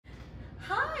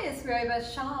Hi, it's Mary Beth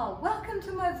Shaw. Welcome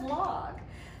to my vlog.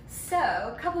 So,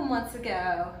 a couple months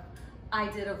ago, I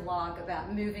did a vlog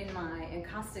about moving my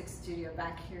encaustic studio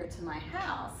back here to my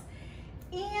house.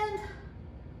 And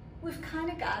we've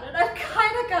kind of got it. I've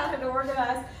kind of got it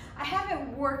organized. I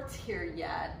haven't worked here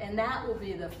yet, and that will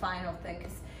be the final thing,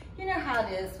 because you know how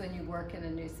it is when you work in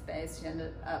a new space, you end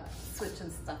up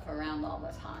switching stuff around all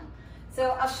the time.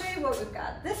 So I'll show you what we've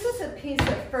got. This is a piece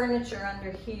of furniture under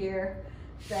here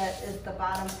that is the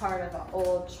bottom part of an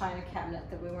old china cabinet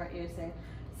that we weren't using.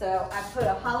 So I put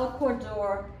a hollow core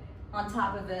door on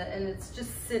top of it, and it's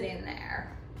just sitting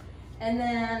there. And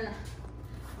then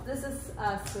this is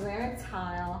a ceramic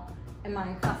tile and my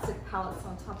encaustic palettes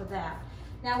on top of that.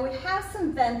 Now we have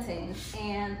some venting,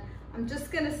 and I'm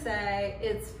just gonna say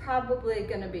it's probably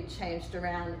gonna be changed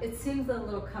around. It seems a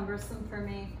little cumbersome for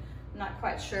me. I'm not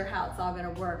quite sure how it's all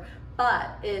gonna work,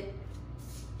 but it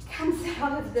comes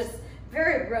out of this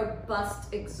very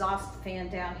robust exhaust fan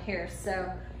down here.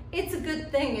 So it's a good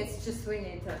thing, it's just we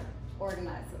need to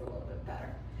organize it a little bit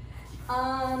better.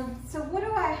 So what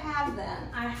do I have then?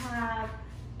 I have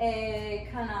a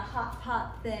kind of hot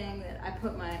pot thing that I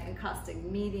put my encaustic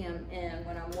medium in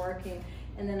when I'm working,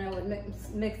 and then I would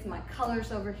mix my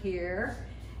colors over here.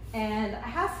 And I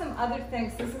have some other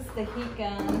things. This is the heat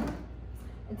gun.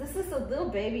 And this is a little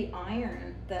baby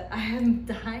iron that I am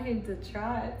dying to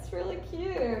try. It's really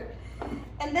cute.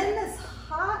 And then this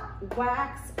hot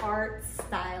wax art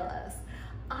stylus.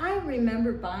 I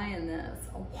remember buying this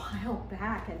a while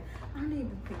back, and I don't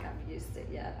even think I've used it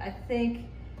yet. I think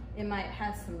it might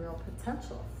have some real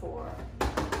potential for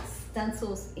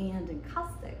stencils and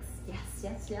encaustics. Yes,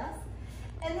 yes, yes.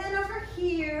 And then over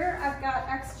here, I've got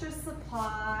extra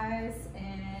supplies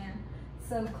and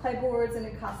some clay boards and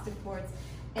encaustic boards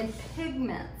and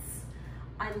pigments.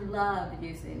 I love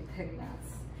using pigments,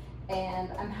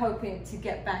 and I'm hoping to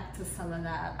get back to some of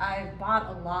that. I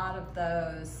bought a lot of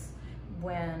those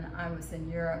when I was in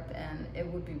Europe, and it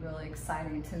would be really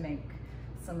exciting to make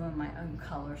some of my own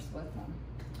colors with them.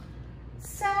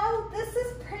 So this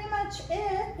is pretty much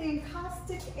it, the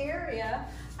encaustic area.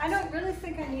 I don't really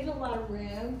think I need a lot of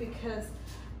room, because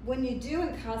when you do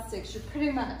encaustics, you're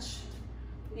pretty much,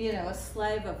 you know, a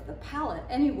slave of the palette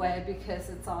anyway, because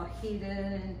it's all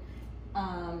heated,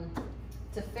 and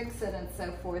to fix it and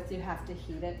so forth, you have to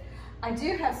heat it. I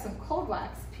do have some cold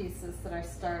wax pieces that I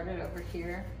started over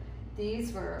here.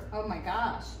 These were, oh my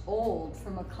gosh, old,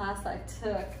 from a class I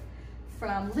took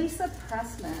from Lisa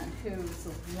Pressman, who's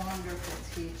a wonderful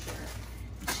teacher.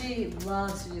 She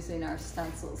loves using our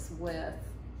stencils with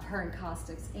her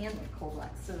encaustics and with cold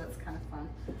wax, so that's kind of fun.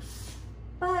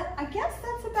 But I guess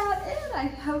that's about it. I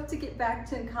hope to get back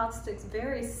to encaustics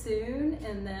very soon,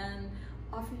 and then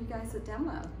offer you guys a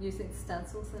demo using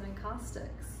stencils and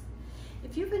encaustics.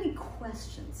 If you have any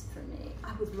questions for me,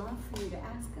 I would love for you to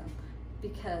ask them,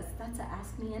 because that's a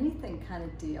Ask Me Anything kind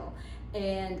of deal.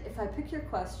 And if I pick your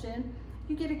question,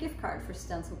 you get a gift card for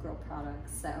StencilGirl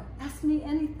Products. So ask me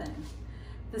anything.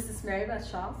 This is Mary Beth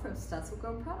Shaw from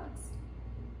StencilGirl Products.